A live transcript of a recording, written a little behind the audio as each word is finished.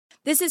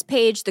This is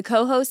Paige, the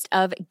co-host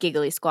of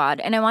Giggly Squad,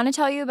 and I want to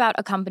tell you about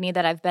a company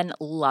that I've been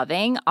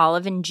loving,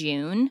 Olive &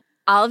 June.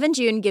 Olive &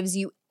 June gives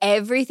you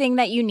everything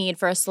that you need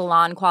for a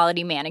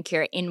salon-quality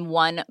manicure in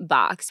one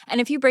box.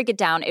 And if you break it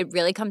down, it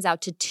really comes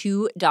out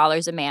to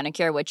 $2 a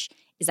manicure, which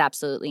is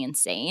absolutely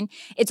insane.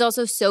 It's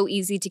also so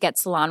easy to get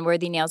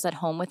salon-worthy nails at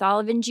home with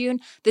Olive & June.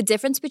 The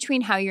difference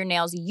between how your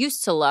nails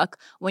used to look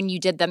when you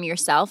did them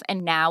yourself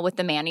and now with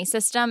the Mani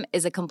system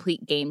is a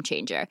complete game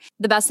changer.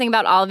 The best thing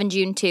about Olive &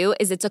 June, too,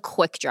 is it's a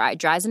quick dry.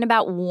 Dries in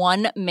about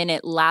 1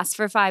 minute, lasts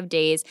for 5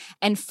 days,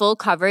 and full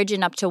coverage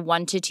in up to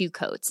 1 to 2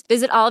 coats.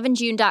 Visit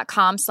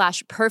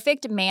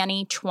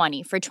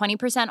oliveandjune.com/perfectmani20 for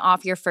 20%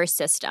 off your first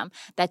system.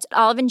 That's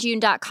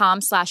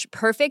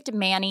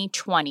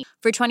oliveandjune.com/perfectmani20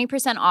 for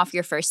 20% off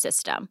your first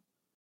system.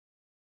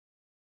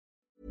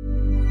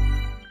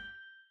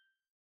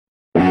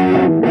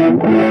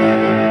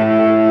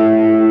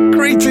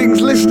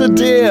 Greetings, listener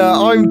dear.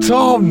 I'm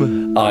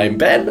Tom. I'm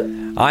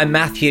Ben. I'm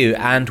Matthew,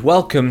 and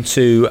welcome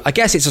to, I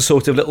guess it's a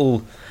sort of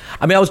little,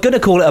 I was going to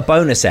call it a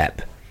bonus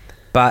ep,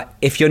 but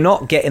if you're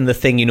not getting the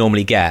thing you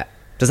normally get,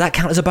 does that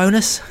count as a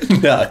bonus?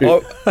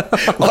 No.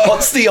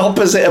 What's the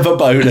opposite of a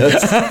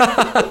bonus?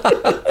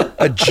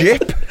 A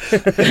jip?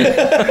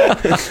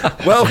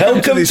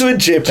 Welcome to a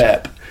jip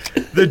ep.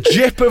 The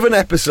jip of an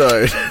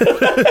episode.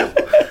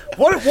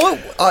 What?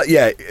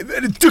 Yeah.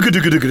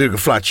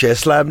 Flat chair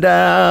slam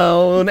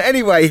down.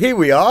 Anyway, here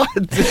we are.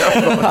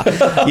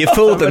 You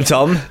fooled them,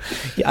 Tom.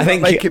 I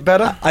think make it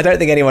better. I don't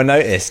think anyone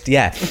noticed.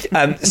 Yeah.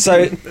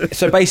 So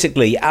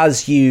basically,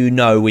 as you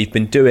know, we've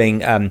been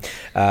doing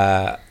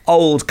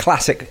old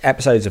classic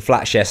episodes of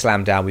Flat Share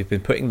Slam Down. We've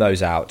been putting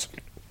those out.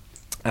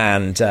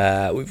 And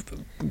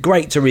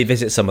great to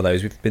revisit some of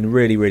those. We've been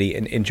really, really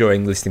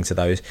enjoying listening to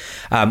those.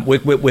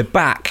 We're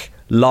back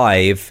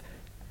live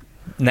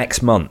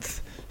next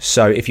month.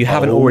 So if you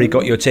haven't already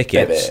got your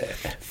tickets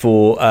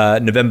for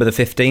November the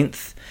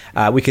 15th,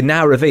 we can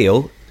now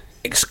reveal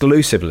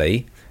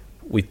exclusively,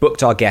 we've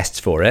booked our guests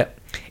for it.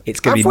 It's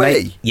going to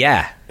be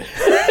yeah.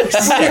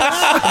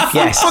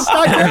 Yes.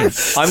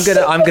 I'm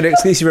gonna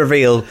exclusively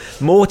reveal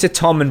more to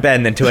Tom and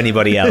Ben than to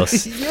anybody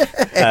else.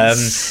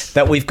 Yes.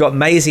 That we've got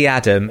Maisie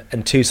Adam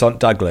and Toussaint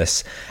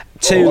Douglas.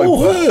 My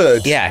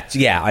word. Yeah,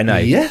 I know.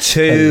 Yes,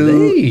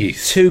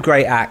 two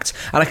great acts,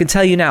 and I can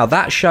tell you now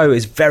that show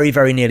is very,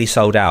 very nearly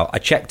sold out. I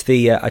checked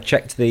the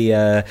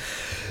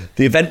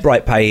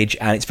Eventbrite page,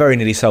 and it's very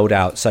nearly sold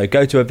out. So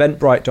go to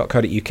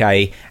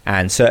eventbrite.co.uk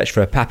and search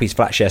for Pappy's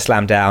Flatshare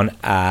Slamdown,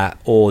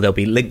 or there'll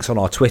be links on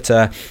our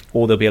Twitter,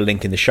 or there'll be a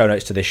link in the show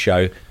notes to this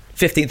show.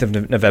 15th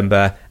of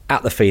November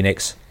at the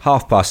Phoenix,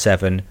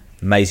 7:30.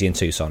 Maisie and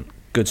Toussaint.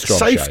 Good strong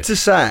show. Safe to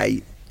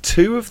say,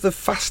 two of the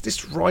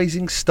fastest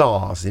rising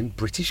stars in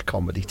British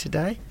comedy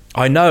today.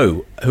 I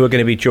know, who are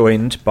going to be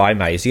joined by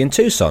Maisie and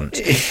Toussaint.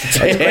 It's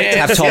great to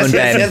have Tom and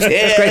Ben.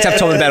 It's great to have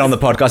Tom and Ben on the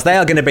podcast. They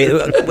are going to be.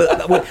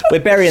 We're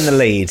burying the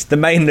lead. The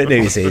main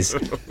news is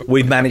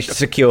we've managed to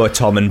secure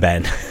Tom and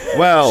Ben.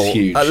 Well,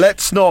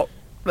 let's not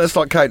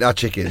count our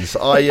chickens.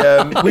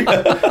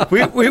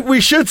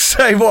 We should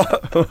say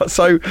what.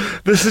 So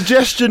the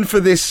suggestion for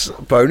this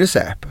bonus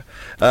ep.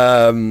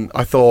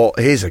 I thought,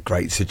 here's a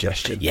great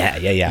suggestion. Yeah.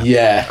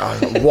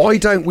 Why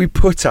don't we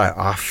put out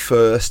our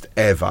first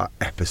ever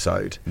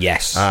episode?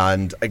 Yes.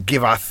 And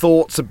give our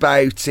thoughts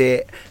about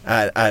it.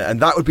 And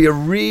that would be a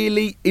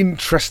really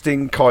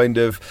interesting kind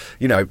of,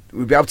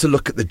 we'd be able to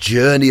look at the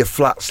journey of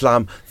Flat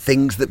Slam,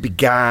 things that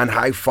began,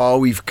 how far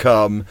we've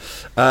come.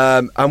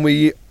 And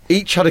we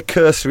each had a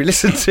cursory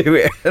listen to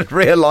it and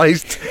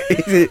realised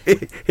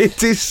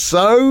it is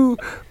so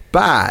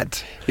bad.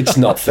 It's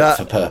not fit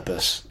for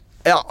purpose.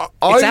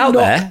 It's out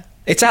there.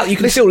 It's out. You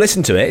can still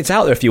listen to it. It's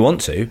out there if you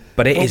want to,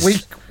 but it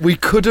is. We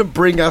couldn't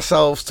bring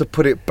ourselves to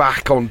put it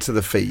back onto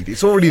the feed.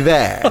 It's already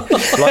there.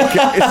 It's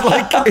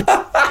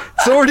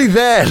already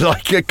there,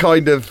 like a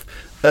kind of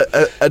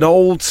an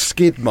old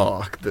skid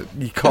mark that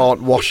you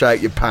can't wash out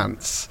your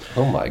pants.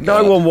 Oh my God!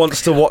 No one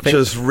wants to watch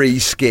us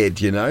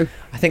re-skid. I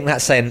think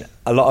that's saying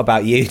a lot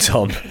about you,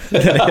 Tom.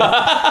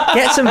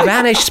 Get some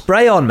Vanish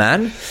spray on,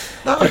 man.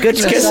 Get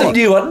some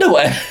new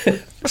underwear.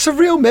 That's a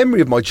real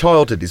memory of my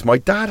childhood. Is my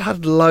dad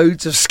had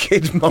loads of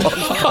skid marks.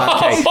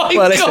 Oh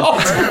my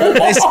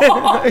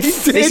God!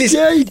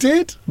 He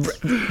did.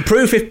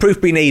 Proof if proof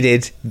be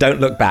needed.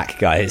 Don't look back,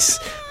 guys.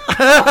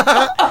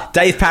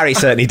 Dave Parry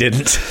certainly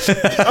didn't.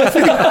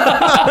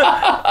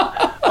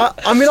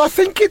 I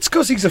think it's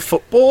because he's a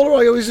footballer.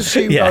 I always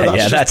assume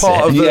that's just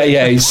part of the...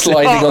 Yeah, he's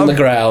sliding on the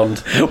ground.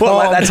 What,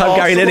 like that time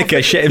Gary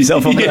Lineker shit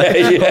himself on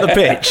the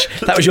pitch?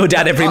 That was your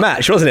dad every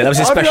match, wasn't it? That was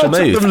his special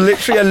move. I took them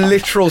literally a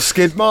literal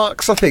skid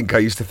marks, I think I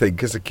used to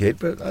think as a kid,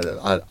 but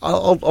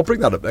I'll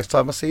bring that up next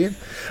time I see him.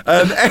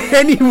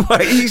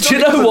 Anyway... Do you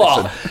know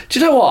what?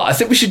 I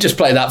think we should just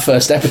play that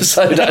first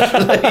episode,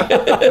 actually.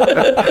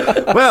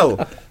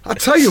 Well, I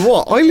tell you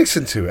what, I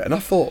listened to it and I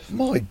thought,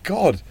 my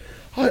God,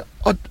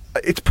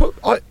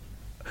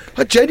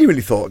 I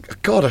genuinely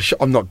thought, God,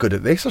 I'm not good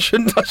at this. I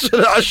shouldn't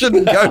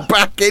go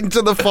back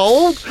into the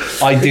fold.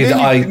 I did.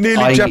 I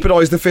nearly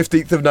jeopardised the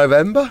 15th of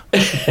November.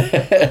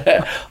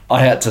 I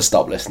had to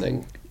stop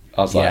listening.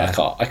 I was like,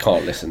 I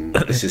can't listen.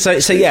 This is so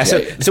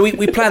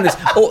we planned this.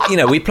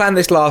 We planned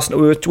this last.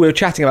 We were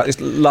chatting about this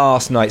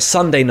last night,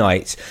 Sunday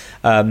night,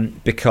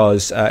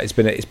 because it's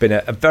been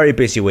a very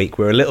busy week.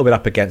 We're a little bit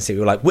up against it. We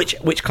were like,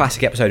 which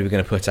classic episode are we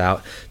going to put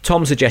out?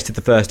 Tom suggested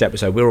the first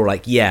episode. We were all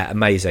like, yeah,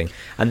 amazing.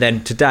 And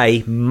then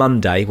today,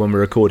 Monday, when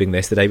we're recording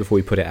this, the day before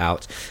we put it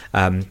out,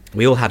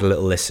 we all had a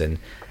little listen.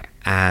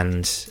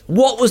 And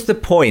what was the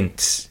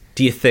point?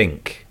 Do you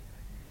think?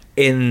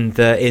 In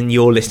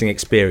your listening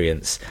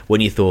experience, when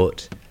you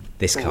thought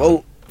this can't?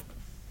 Well,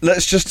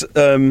 let's just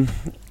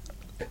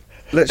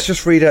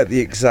read out the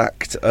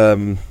exact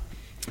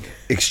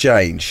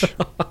exchange.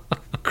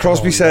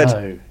 Crosby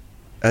said,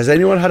 "Has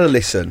anyone had a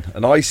listen?"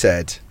 And I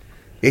said,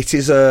 "It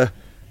is a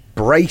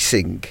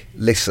bracing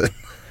listen."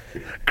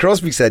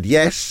 Crosby said,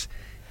 "Yes,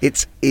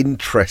 it's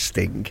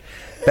interesting."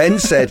 Ben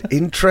said,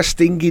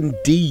 "Interesting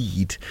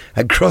indeed."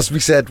 And Crosby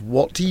said,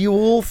 "What do you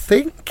all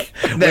think?"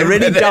 They're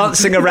really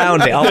dancing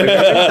around it, aren't we?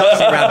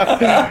 Dancing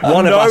around.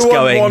 One of us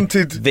going,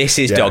 this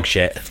is dog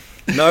shit.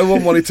 No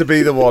one wanted to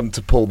be the one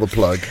to pull the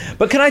plug.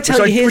 But can I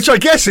tell you... Which I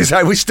guess is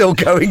how we're still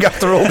going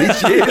after all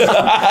these years.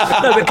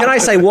 No, but can I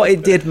say what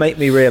it did make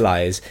me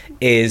realise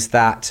is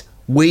that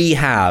we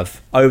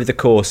have, over the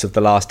course of the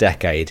last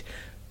decade,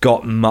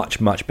 got much,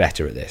 much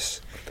better at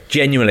this.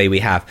 Genuinely, we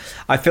have.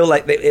 I feel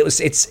like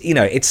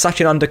it's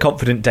such an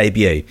underconfident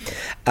debut,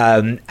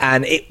 and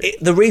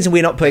the reason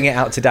we're not putting it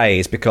out today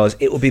is because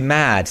it would be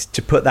mad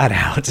to put that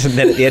out and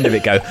then at the end of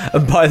it go,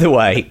 and by the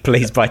way,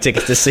 please buy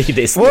tickets to see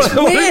this.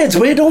 Weird.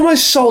 We'd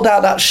almost sold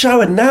out that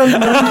show, and now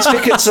no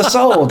tickets are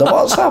sold.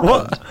 What's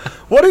happened?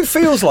 What it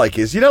feels like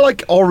is,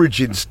 like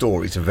origin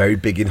stories are very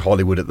big in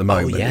Hollywood at the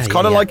moment. It's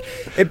kind of like,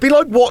 it'd be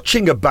like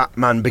watching a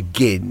Batman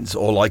Begins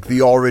or like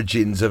the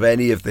origins of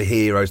any of the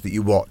heroes that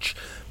you watch.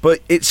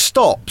 But it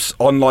stops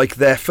on like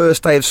their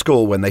first day of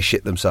school when they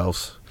shit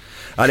themselves.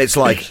 And it's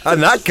like,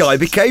 and that guy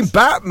became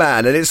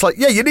Batman. And it's like,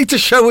 yeah, you need to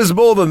show us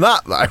more than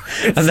that, though.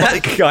 And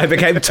that guy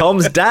became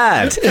Tom's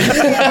dad.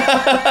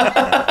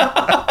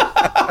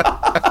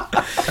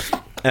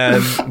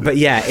 But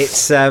yeah,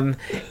 it's. I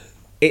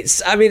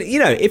mean,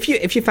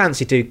 if you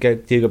fancy to go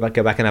back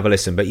and have a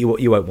listen, but you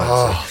won't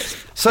want to.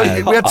 So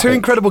we had two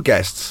incredible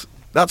guests.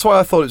 That's why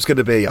I thought it was going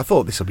to be. I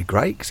thought this would be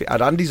great because it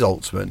had Andy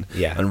Zaltzman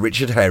and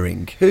Richard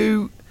Herring,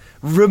 who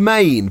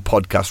remain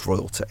podcast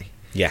royalty.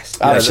 Yes,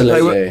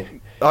 absolutely.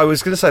 I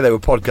was going to say they were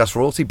podcast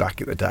royalty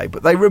back in the day,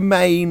 but they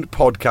remain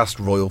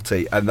podcast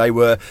royalty, and they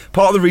were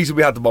part of the reason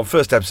we had them on.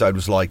 First episode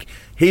was like,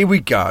 here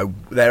we go.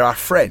 They're our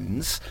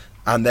friends,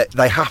 and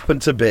they happen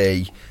to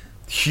be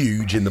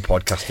huge in the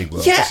podcasting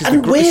world. Yeah, this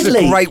is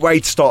a great way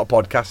to start a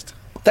podcast.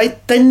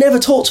 They never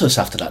talked to us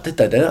after that, did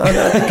they? They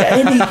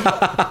didn't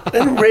get they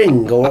didn't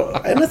ring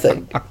or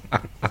anything.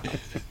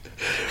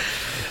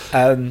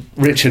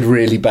 Richard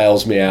really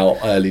bails me out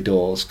early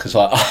doors because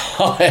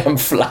I am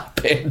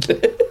flapping.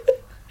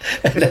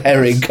 And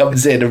Herring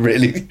comes in and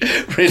really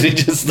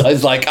just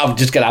is like, I'm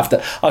gonna have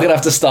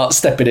to start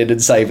stepping in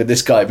and saving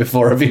this guy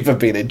before I've even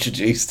been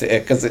introduced here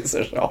because it's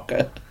a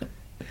shocker.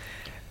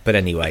 But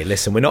anyway,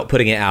 listen, we're not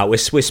putting it out. We're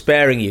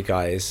sparing you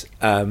guys.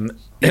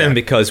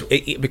 Because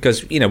we've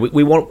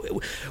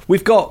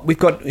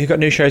got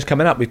new shows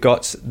coming up. We've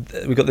got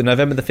the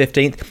November the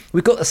 15th.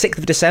 We've got the 6th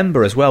of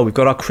December as well. We've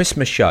got our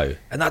Christmas show,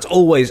 and that's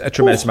always a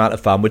tremendous amount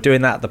of fun. We're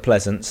doing that at the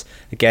Pleasance.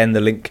 Again,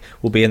 the link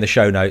will be in the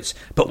show notes.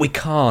 But we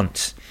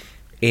can't.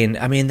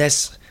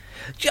 There's.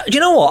 Do you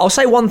know what? I'll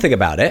say one thing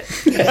about it.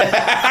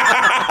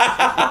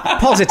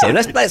 Positive.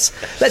 Let's.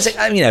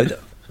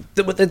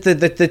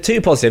 The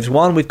two positives.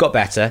 One, we've got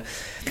better.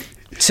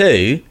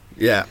 Two.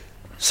 Yeah.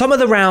 Some of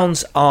the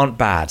rounds aren't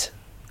bad.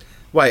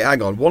 Wait,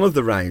 hang on. One of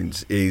the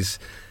rounds is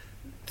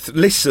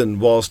listen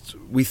whilst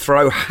we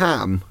throw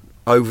ham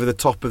over the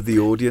top of the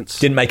audience.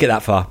 Didn't make it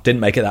that far.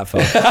 An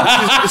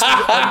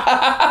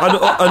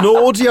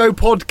audio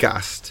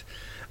podcast,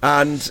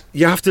 and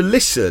you have to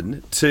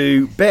listen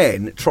to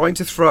Ben trying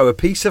to throw a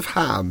piece of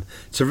ham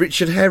to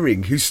Richard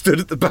Herring, who stood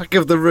at the back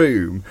of the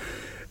room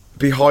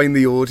behind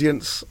the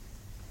audience.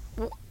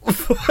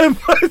 It's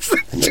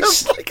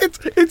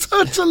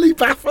utterly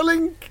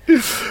baffling.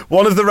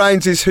 One of the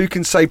rounds is who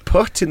can say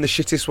put in the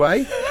shittest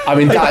way. I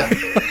mean, that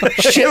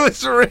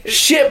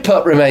shit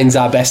put remains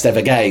our best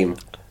ever game.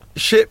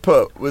 Shit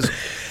put was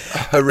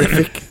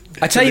horrific.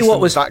 I tell you what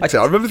was. I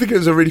remember thinking it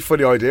was a really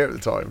funny idea at the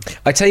time.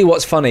 I tell you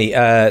what's funny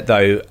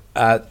though.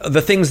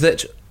 The things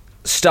that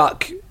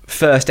stuck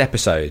first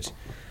episode.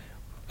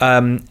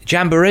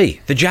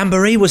 Jamboree. The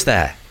Jamboree was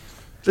there.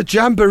 The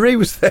Jamboree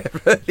was there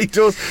early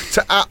doors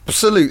to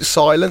absolute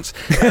silence.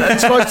 And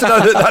it's nice to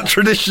know that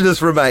tradition has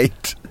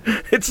remained.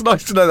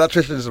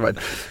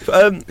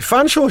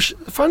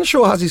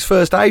 Fanshawe has his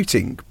first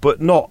outing,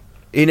 but not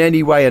in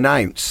any way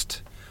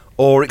announced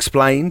or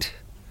explained.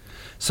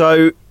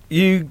 So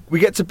we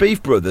get to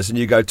Beef Brothers and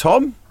you go,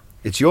 Tom,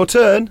 it's your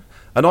turn.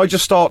 And I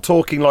just start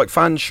talking like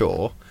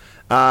Fanshawe.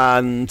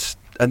 and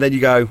then you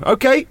go,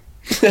 okay.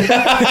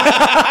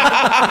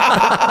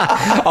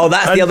 Oh,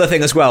 that's the other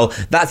thing as well.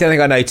 That's the other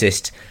thing I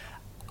noticed.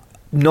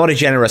 Not a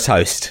generous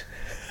host.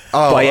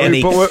 Oh,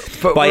 We're all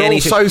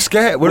so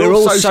scared. We're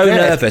all so scared.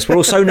 nervous. We're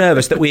all so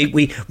nervous that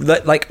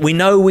we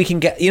know we can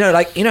get. You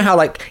know how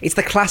it's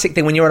the classic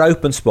thing when you're an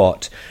open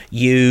spot.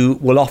 You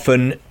will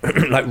often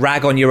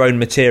rag on your own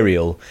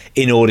material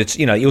in order to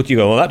you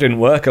go, well, that didn't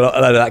work. A lot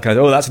of that kind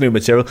of, oh, that's new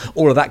material.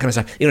 All of that kind of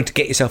stuff. To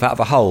get yourself out of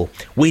a hole.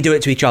 We do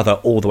it to each other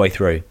all the way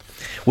through.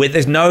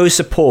 There's no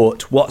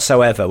support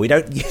whatsoever. We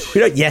don't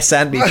yes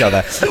and each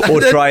other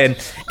or try and.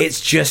 It's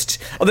just.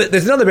 Oh,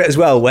 there's another bit as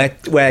well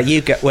where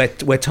you get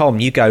where Tom,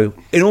 you go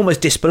in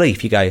almost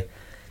disbelief. You go,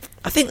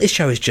 I think this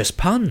show is just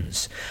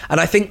puns, and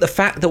I think the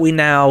fact that we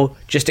now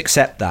just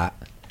accept that,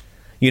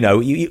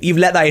 you've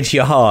let that into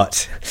your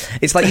heart.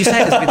 It's like you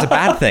say it as if it's a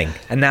bad thing,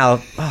 and now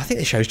I think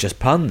this show's just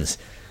puns.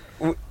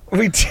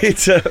 We did.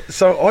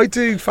 So I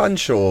do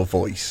Fanshawe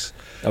voice.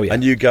 Oh yeah,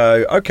 and you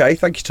go, okay,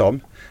 thank you,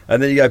 Tom. And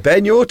then you go,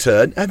 Ben, your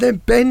turn. And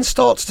then Ben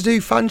starts to do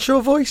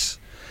Fanshawe voice.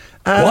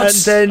 And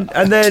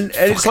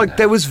it's like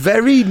there was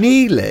very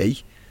nearly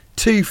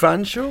 2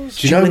 Fanshaws.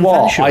 Do you know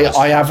what?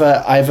 I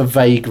have a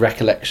vague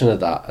recollection of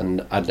that.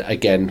 And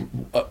again,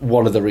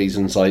 one of the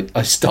reasons I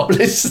stopped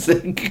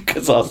listening,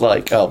 because I was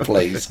like, oh,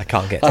 please. I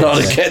don't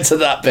want to get to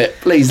that bit.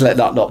 Please let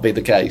that not be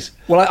the case.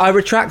 Well, I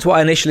retract what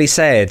I initially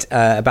said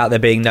about there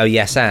being no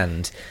yes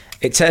and.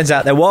 It turns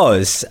out there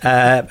was,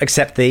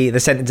 except the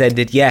sentence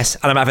ended, yes,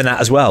 and I'm having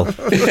that as well.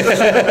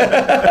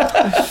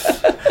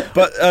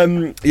 But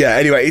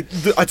anyway,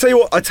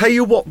 I tell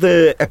you what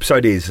the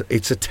episode is.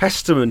 It's a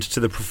testament to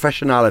the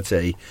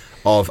professionality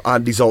of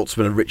Andy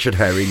Zaltzman and Richard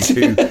Herring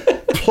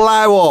to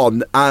plough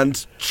on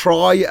and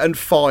try and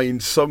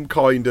find some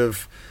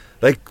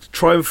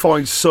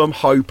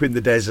hope in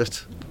the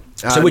desert.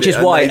 Which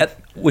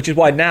is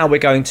why now we're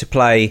going to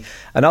play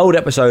an old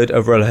episode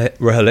of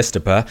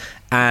RHLSTP,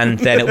 and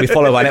then it'll be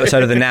followed by an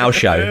episode of the Now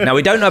Show. Now,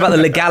 we don't know about the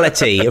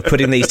legality of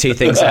putting these two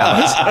things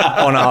out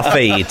on our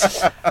feed,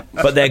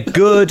 but they're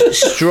good,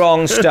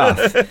 strong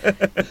stuff.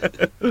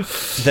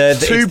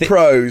 Two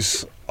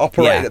pros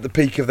operating at the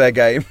peak of their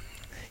game.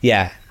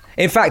 Yeah.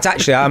 In fact,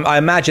 actually, I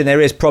imagine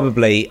there is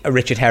probably a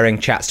Richard Herring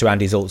chats to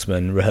Andy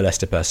Zaltzman,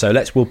 RHLSTP. So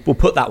we'll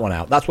put that one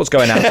out. That's what's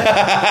going out.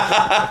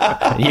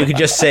 You can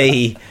just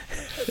see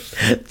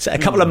a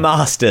couple of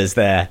masters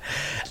there.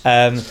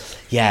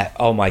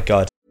 Oh my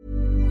God.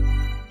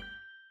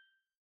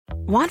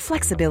 Want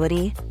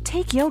flexibility?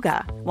 Take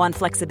yoga. Want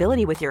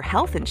flexibility with your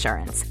health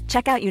insurance?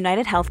 Check out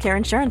United Healthcare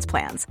Insurance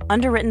Plans.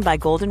 Underwritten by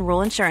Golden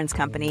Rule Insurance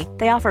Company,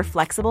 they offer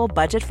flexible,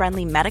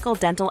 budget-friendly medical,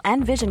 dental,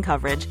 and vision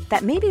coverage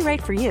that may be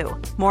right for you.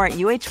 More at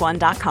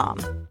UH1.com.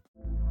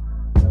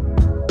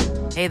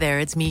 Hey there,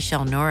 it's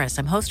Michelle Norris.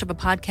 I'm host of a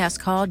podcast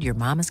called Your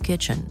Mama's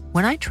Kitchen.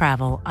 When I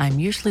travel, I'm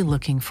usually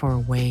looking for a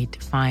way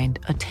to find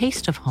a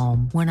taste of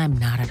home when I'm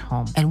not at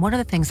home. And one of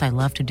the things I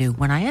love to do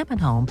when I am at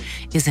home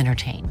is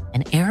entertain.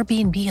 And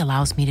Airbnb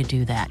allows me to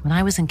do that. When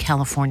I was in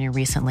California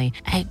recently,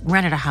 I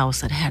rented a house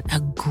that had a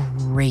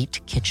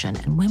great kitchen.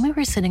 And when we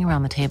were sitting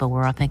around the table, we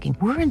were all thinking,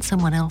 we're in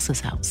someone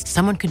else's house.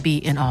 Someone could be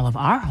in all of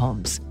our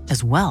homes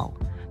as well.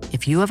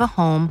 If you have a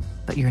home,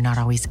 but you're not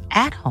always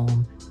at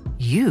home,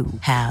 you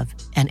have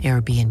an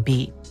Airbnb.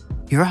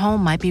 Your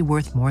home might be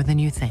worth more than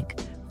you think.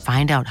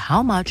 Find out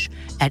how much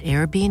at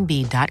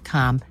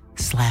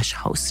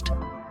airbnb.com/host.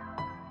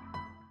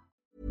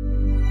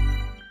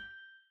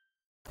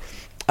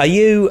 Are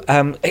you?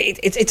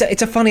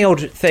 It's a funny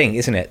old thing,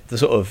 isn't it?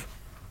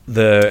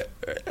 The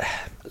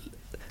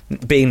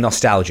being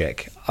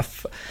nostalgic,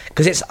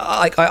 because it's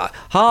like I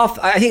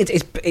think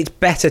it's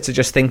better to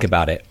just think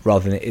about it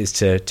rather than it is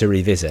to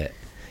revisit.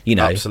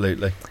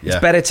 Absolutely. Yeah,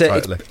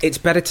 it's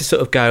better to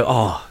sort of go,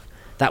 oh,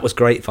 that was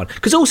great fun.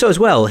 Because also as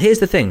well, here's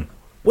the thing: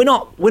 we're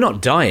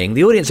not dying.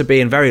 The audience are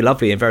being very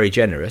lovely and very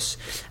generous,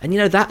 and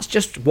that's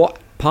just what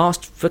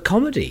passed for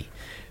comedy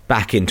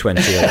back in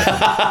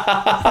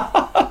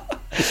 2011.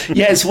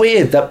 Yeah, it's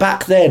weird that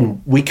back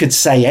then we could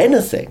say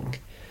anything,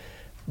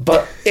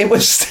 but it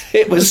was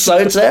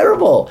so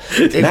terrible.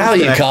 Now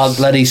you can't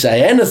bloody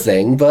say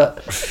anything,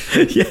 but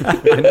yeah,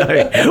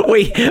 I know.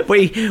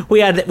 We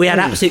had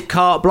absolute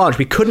carte blanche.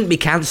 We couldn't be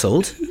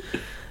cancelled.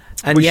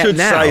 And we should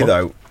say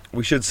though,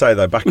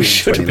 back in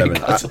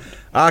 2011,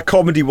 our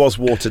comedy was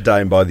watered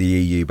down by the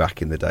EU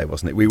back in the day,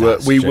 wasn't it? We were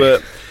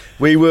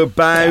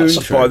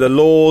bound by the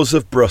laws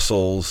of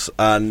Brussels,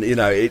 and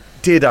it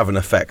did have an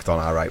effect on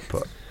our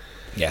output.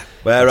 Yeah.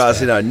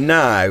 Whereas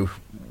now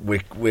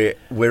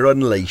we're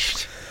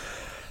unleashed.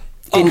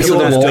 Into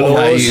the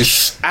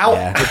waterways,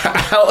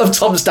 out of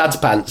Tom's dad's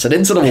pants and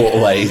into the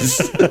waterways.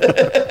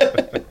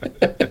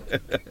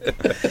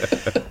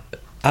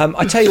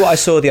 I tell you what I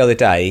saw the other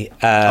day.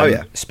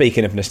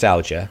 Speaking of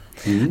nostalgia,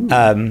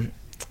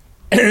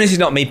 this is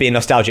not me being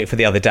nostalgic for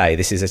the other day.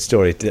 This is a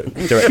story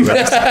directly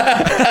related.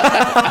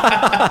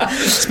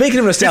 Speaking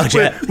of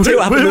nostalgia, tell you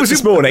what happened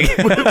this morning.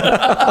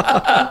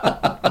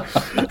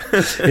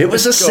 It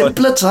was a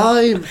simpler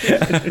time.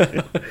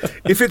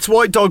 If it's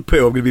white dog poo,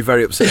 I'm going to be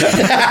very upset.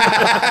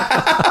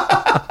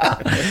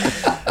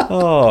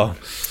 Oh,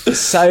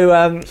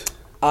 so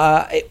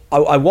I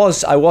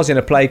was in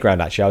a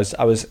playground actually.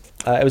 I was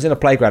in a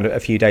playground a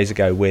few days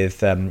ago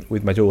with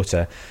my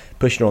daughter,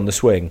 pushing her on the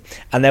swing,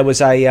 and there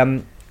was a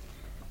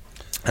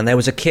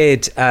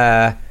kid.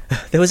 There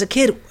was a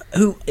kid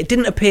who it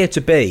didn't appear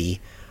to be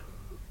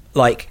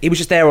like he was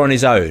just there on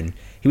his own.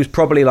 He was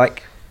probably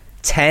like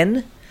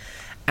 10,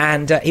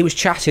 and he was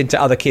chatting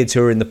to other kids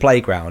who were in the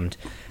playground,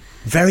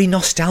 very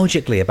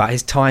nostalgically about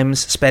his times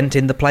spent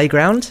in the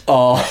playground.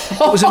 Oh,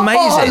 it was amazing.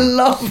 I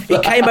love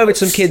that. He came over to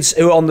some kids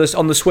who were on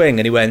the swing,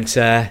 and he went,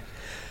 I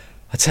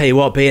tell you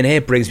what, being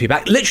here brings me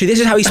back. Literally, this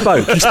is how he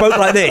spoke. He spoke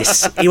like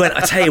this. He went,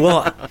 I tell you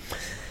what,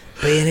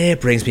 being here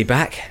brings me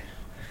back.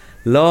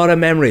 Lot of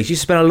memories.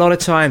 Used to spend a lot of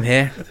time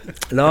here.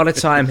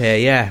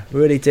 Yeah,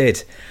 really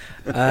did.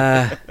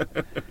 Of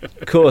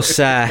course,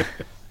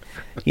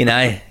 you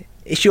know,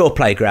 it's your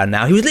playground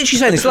now. He was literally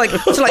saying this, like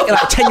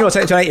 10-year-old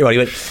saying to an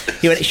 8-year-old.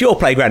 He went, it's your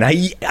playground now.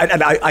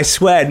 And I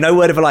swear, no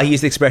word of a lie, he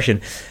used the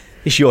expression,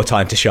 it's your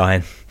time to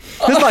shine.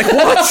 I was like,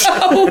 what?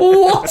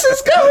 What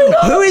is going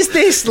on? Who is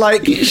this?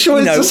 Like,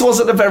 Sure, this just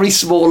wasn't a very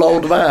small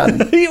old man.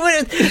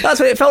 That's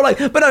what it felt like.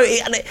 But no,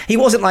 he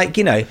wasn't like,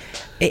 you know,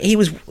 he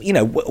was, you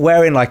know,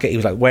 wearing like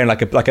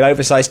an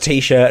oversized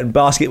t-shirt and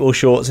basketball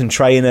shorts and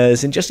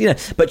trainers and just, you know,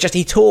 but just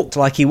he talked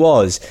like he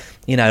was,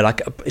 you know,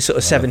 like a sort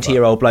of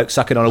 70-year-old bloke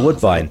sucking on a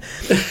woodbine.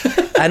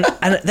 and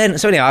then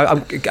so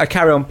anyhow, I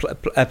carry on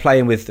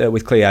playing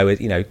with Cleo,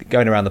 you know,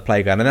 going around the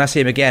playground, and then I see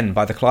him again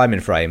by the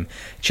climbing frame,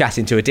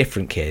 chatting to a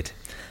different kid,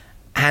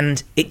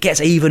 and it gets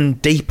even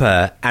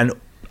deeper and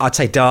I'd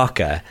say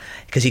darker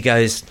because he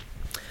goes,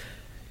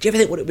 "Do you ever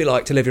think what it would be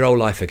like to live your whole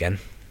life again?"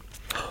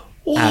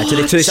 To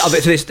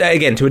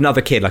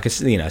another kid, like a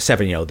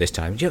 7-year-old this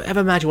time. Do you ever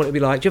imagine what it'd be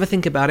like? Do you ever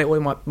think about it? What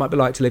it might be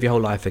like to live your whole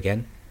life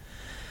again?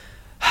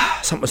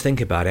 Sometimes think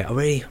about it.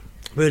 I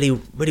really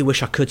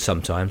wish I could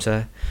sometimes.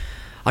 I'd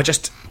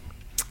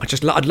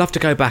love to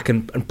go back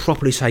and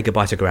properly say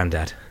goodbye to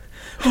Grandad.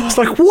 It's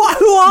like, what?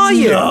 Who are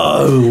you?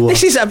 No.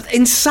 This is an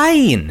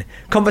insane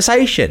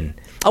conversation.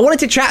 I wanted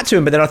to chat to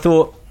him, but then I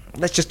thought,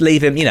 let's just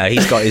leave him. You know,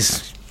 he's got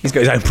his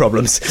own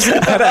problems.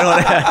 I don't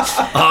want to.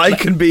 I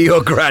can be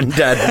your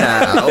granddad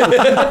now.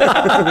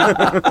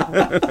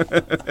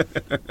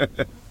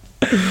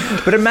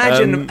 But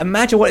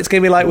imagine what it's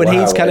going to be like when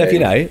he's kind of, you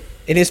know,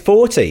 in his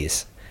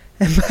 40s.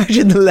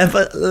 Imagine the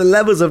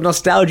levels of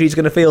nostalgia he's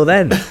going to feel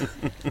then.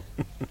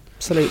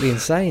 Absolutely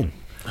insane.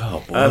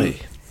 Oh boy.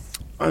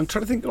 I'm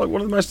trying to think, like,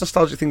 one of the most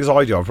nostalgic things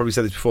I do, I've probably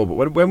said this before, but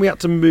when we had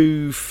to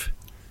move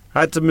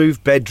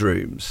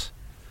bedrooms,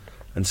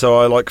 and so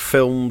I like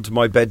filmed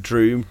my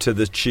bedroom to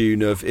the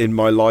tune of "In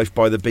My Life"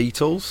 by the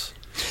Beatles.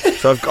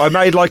 So I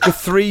made like a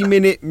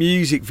 3-minute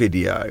music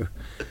video,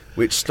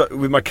 with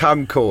my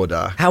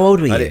camcorder. How old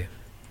were you?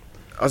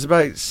 I was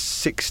about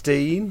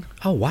 16.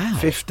 Oh wow.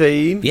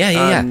 15.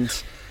 Yeah.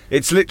 And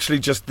it's literally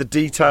just the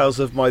details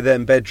of my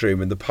then bedroom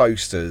and the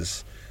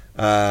posters,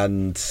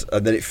 and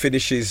then it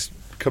finishes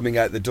coming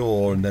out the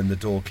door and then the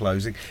door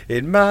closing.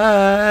 In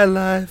my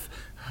life,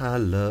 I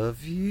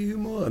love you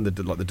more, and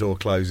the door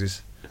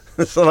closes.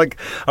 So like,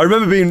 I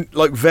remember being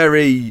like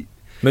very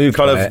moved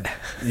kind by of it.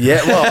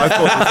 Yeah, well, I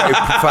thought it was very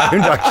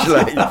profound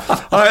actually.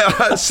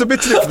 I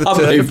submitted it for the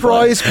Turner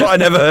Prize, but I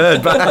never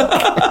heard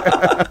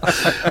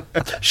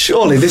back.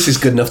 Surely this is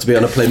good enough to be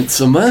on a plinth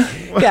somewhere.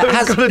 Yeah,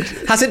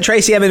 hasn't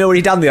Tracy Emin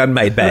already done the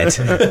unmade bed?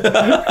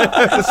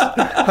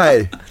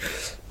 Hey,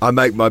 I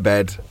make my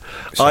bed.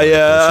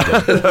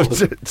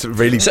 It's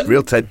really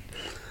real tense.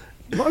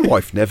 My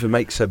wife never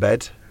makes her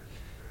bed.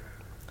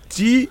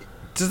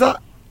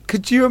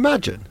 Could you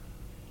imagine?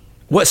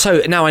 What?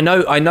 So now I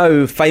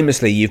know.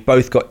 Famously, you've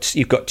got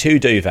two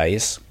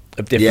duvets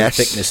of different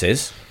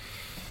thicknesses.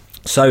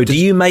 So do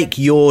you make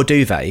your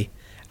duvet,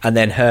 and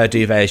then her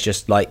duvet is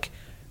just like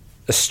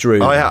a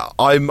strewn? I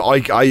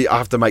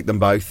have to make them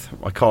both.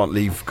 I can't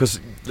leave because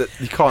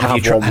you can't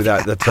have one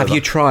without the other. Have you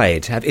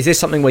tried? Is this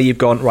something where you've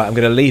gone, right, I'm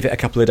going to leave it a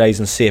couple of days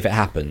and see if it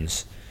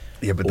happens?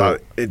 Yeah, but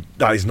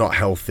that is not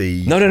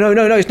healthy. No,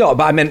 it's not.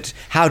 But I meant,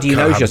 how do you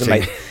know she doesn't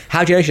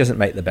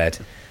make the bed?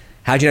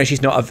 How do you know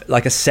she's not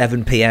like a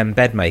 7 p.m.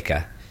 bed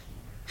maker?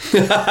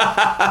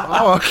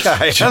 Oh,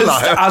 okay. Hello.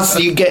 As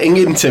you getting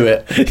into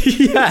it.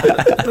 Yeah.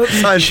 That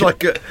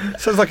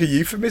sounds like a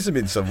euphemism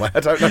in some way.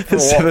 I don't know for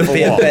 7 what.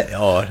 p.m. bed.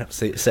 Oh,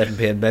 absolute 7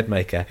 p.m. bed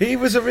maker. He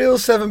was a real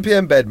 7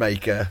 p.m. bed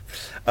maker.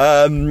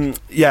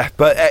 Yeah,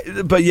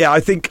 but yeah,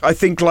 I think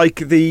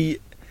like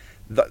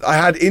I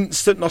had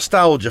instant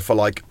nostalgia for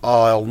like,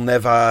 I'll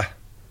never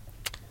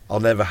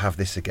have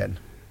this again.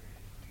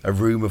 A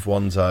room of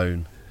one's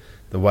own.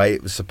 The way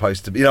it was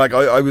supposed to be, like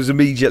I was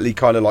immediately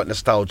kind of like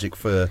nostalgic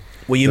for.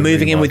 Were you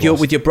moving in with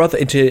your brother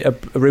into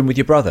a room with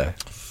your brother?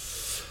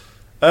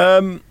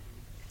 No,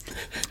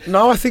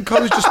 I think I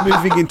was just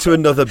moving into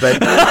another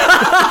bedroom.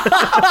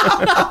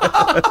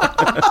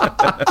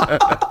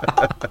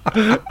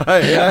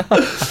 Yeah,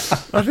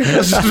 I think I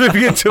was just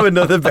moving into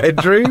another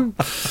bedroom.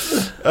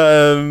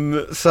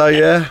 So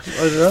yeah,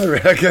 I don't know.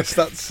 I guess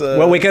that's.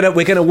 Well, we're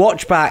gonna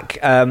watch back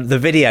the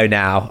video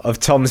now of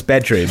Tom's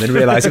bedroom and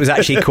realise it was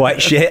actually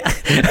quite shit.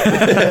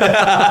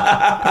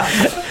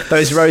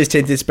 Those rose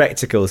tinted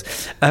spectacles.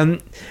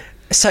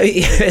 So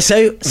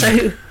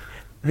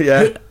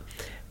yeah.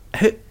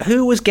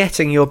 Who was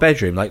getting your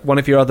bedroom? Like one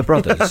of your other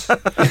brothers? Or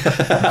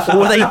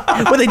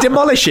were they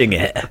demolishing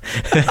it?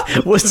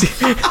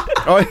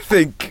 I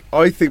think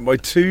my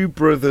two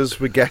brothers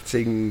were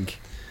getting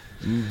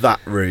that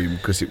room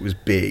because it was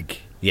big.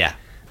 Yeah.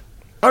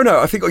 Oh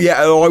no, I think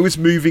I was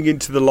moving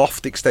into the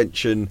loft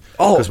extension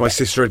because my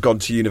sister had gone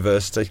to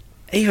university.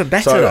 Even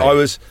better. So though. I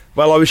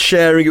was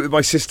sharing it with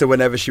my sister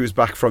whenever she was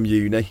back from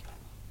uni.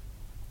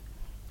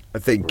 I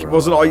think it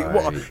wasn't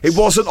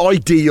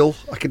ideal.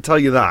 I can tell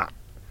you that.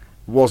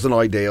 It wasn't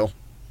ideal.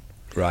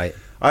 Right.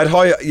 I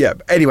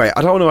had anyway,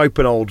 I don't want to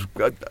open old.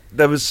 I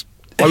was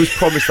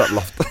promised that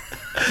loft.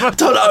 I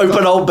don't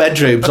open old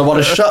bedrooms. I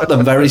want to shut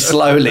them very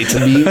slowly to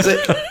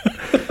music.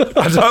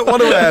 I don't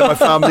want to wear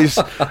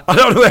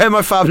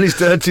my family's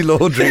dirty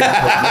laundry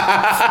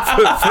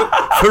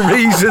for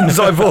reasons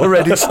I've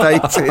already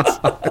stated.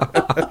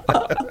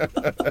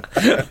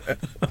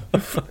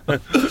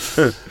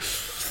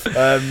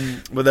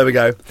 Well, there we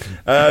go.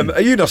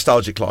 Are you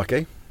nostalgic,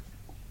 Clarky?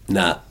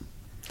 Nah.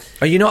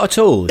 Are you not at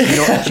all? Do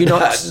you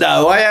not?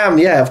 No, I am.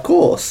 Yeah, of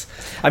course.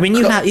 I mean,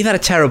 you've had a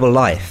terrible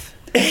life.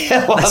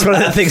 That's one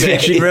of the things we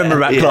should remember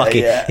about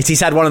Clarky. Is he's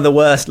had one of the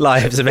worst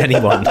lives of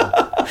anyone.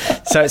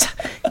 So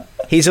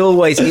he's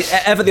always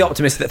ever the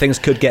optimist that things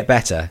could get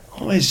better.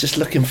 Always just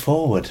looking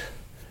forward.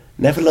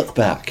 Never look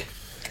back.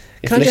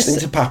 If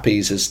listening to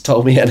Pappies has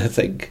told me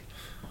anything.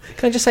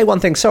 Can I just say one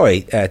thing?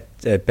 Sorry,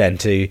 Ben,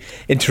 to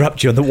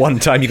interrupt you on the one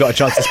time you got a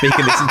chance to speak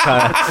in this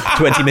entire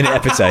 20-minute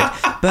episode.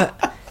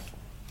 But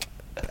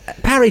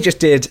Parry just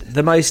did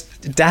the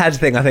most dad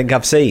thing I think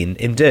I've seen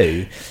him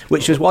do,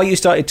 which was while you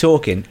started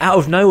talking, out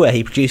of nowhere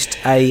he produced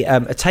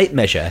a tape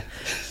measure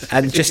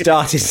and just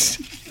started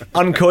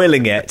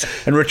uncoiling it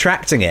and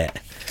retracting it.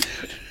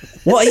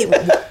 What are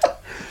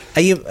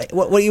you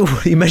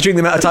measuring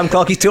the amount of time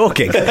Clarky's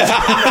talking?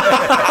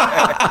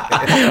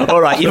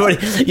 All right, you've already.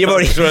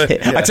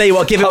 I tell you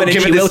what, give him an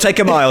inch, he will take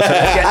a mile. So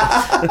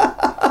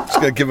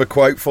just going to give a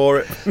quote for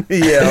it.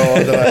 Yeah,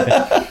 I don't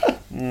know.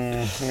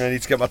 I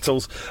need to get my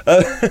tools. Sorry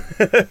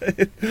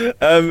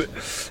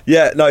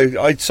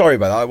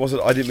about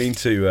that. I didn't mean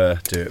to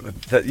do it.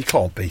 But you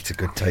can't beat a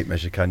good tape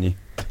measure, can you?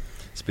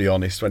 Let's be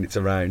honest. When it's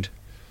around.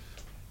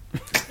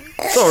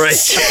 Sorry.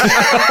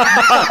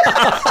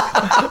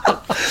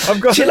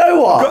 Do you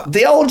know what?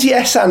 The old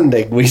yes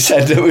anding we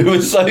said that we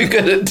were so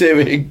good at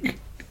doing.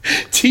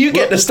 Do you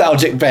get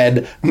nostalgic,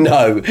 Ben?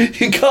 No.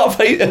 You can't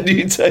make a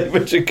new tape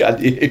measure,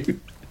 can you?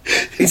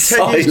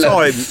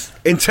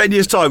 In 10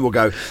 years' time, we'll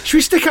go, should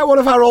we stick out one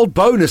of our old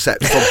bonus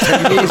eps from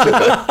 10 years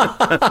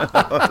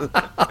ago?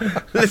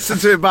 Listen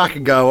to it back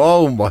and go,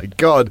 oh my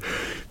God.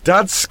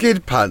 Dad's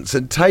skid pants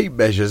and tape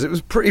measures. It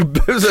was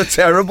a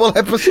terrible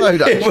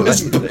episode, actually.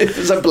 It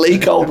was a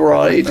bleak old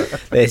ride.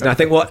 Listen, I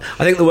think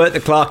the work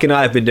that Clark and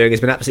I have been doing has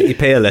been absolutely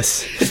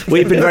peerless.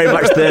 We've been very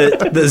much the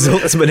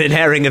Zaltzman and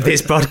Herring of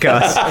this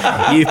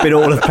podcast. You've been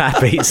all of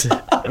Pappy's.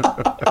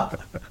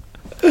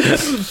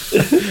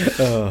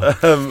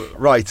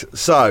 Right,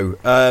 so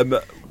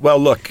well,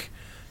 look,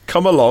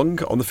 come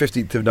along on the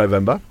 15th of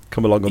November,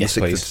 come along on the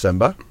 6th of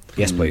December.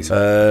 Yes, please.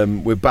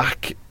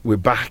 We're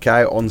back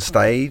out on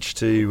stage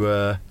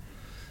to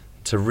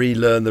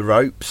relearn the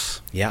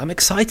ropes. Yeah, I'm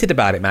excited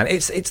about it, man.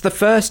 It's the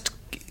first,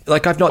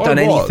 like, I've not done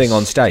anything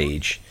on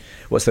stage.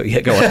 What's the?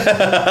 Yeah, go on.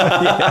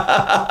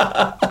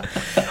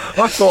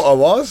 I thought I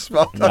was.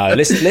 No,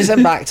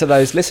 listen back to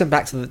those. Listen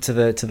back to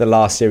the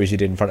last series you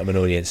did in front of an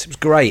audience. It was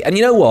great. And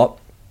you know what?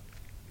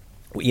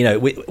 You know,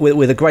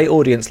 with a great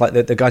audience like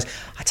the guys.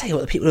 I tell you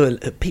what,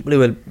 the people who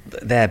were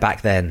there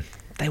back then,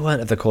 they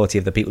weren't of the quality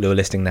of the people who are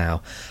listening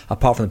now.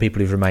 Apart from the people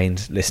who've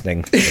remained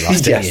listening for the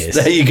last 10 years.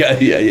 There you go.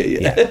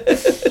 Yeah.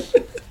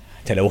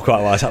 Don't know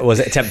quite what I was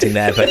attempting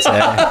there, but.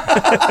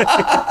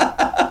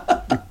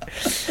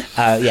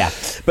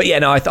 But yeah,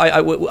 no,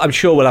 I'm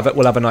sure we'll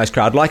have a nice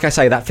crowd. Like I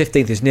say, that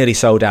 15th is nearly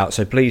sold out,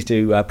 so please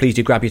do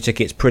grab your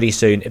tickets pretty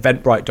soon.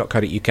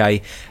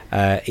 Eventbrite.co.uk,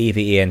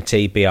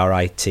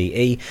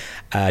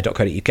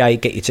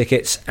 eventbrite.co.uk. Get your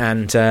tickets,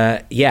 and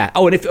yeah.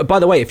 Oh, and if by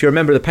the way, if you're a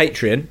member of the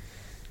Patreon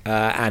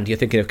and you're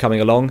thinking of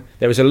coming along,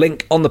 there is a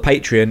link on the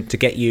Patreon to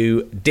get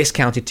you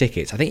discounted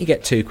tickets. I think you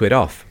get £2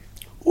 off.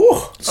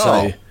 Ooh,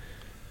 so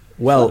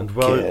well,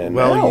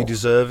 you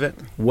deserve it.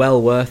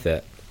 Well worth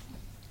it.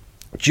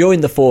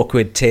 Join the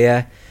 £4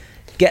 tier,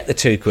 get the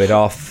 £2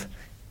 off,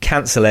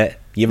 cancel it.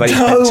 You've only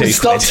spent £2.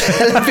 Stop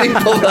telling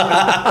people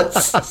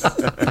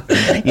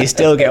that. You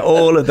still get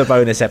all of the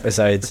bonus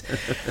episodes.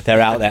 They're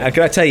out there. And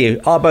can I tell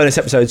you, our bonus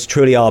episodes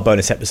truly are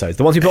bonus episodes.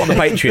 The ones we put on the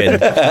Patreon,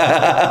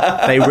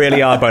 they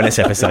really are bonus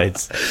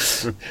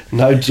episodes.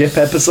 No Jip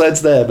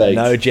episodes there, mate.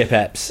 No Jip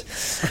eps.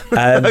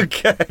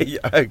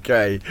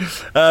 Okay.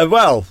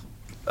 Well,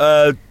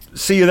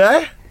 see you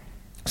there.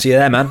 See you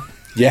there, man.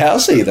 Yeah, I'll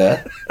see you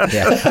there.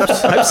 Yeah, I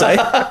hope so.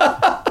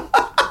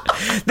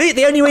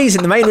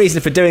 The main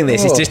reason for doing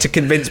this is just to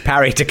convince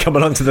Parry to come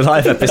along to the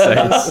live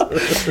episodes.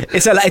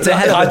 It's a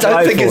hell of a I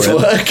don't think it's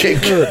working.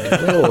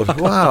 Good Lord.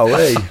 Wow.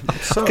 Hey.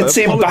 I can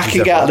see him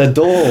backing out the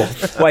door.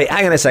 Wait,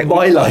 hang on a sec.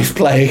 My life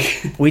playing.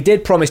 We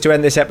did promise to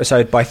end this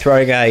episode by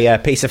throwing a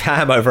piece of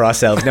ham over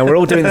ourselves. Now we're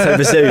all doing this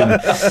over Zoom.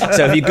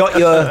 So have you got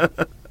your?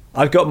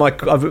 I've got my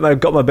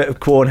bit of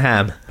corn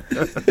ham.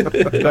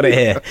 I've got it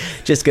here.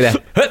 Just gonna.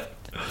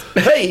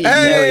 Hey,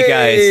 there we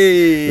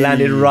go.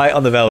 Landed right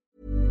on the velvet.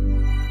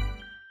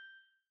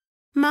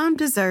 Mom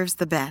deserves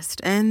the best,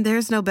 and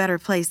there's no better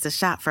place to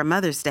shop for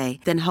Mother's Day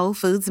than Whole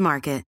Foods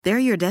Market. They're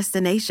your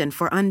destination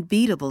for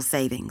unbeatable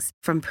savings,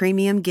 from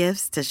premium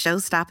gifts to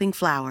show-stopping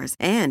flowers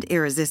and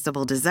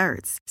irresistible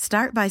desserts.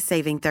 Start by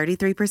saving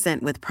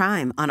 33% with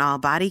Prime on all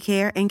body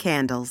care and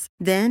candles.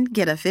 Then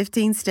get a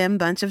 15-stem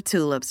bunch of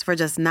tulips for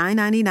just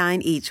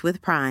 $9.99 each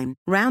with Prime.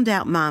 Round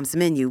out Mom's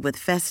menu with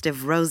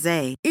festive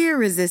rosé,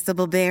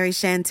 irresistible berry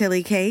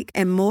chantilly cake,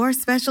 and more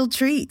special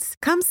treats.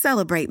 Come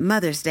celebrate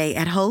Mother's Day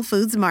at Whole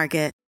Foods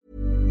Market.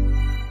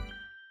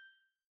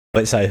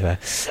 It's over.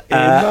 In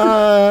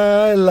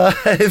my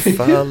life,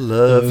 I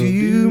love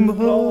you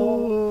more.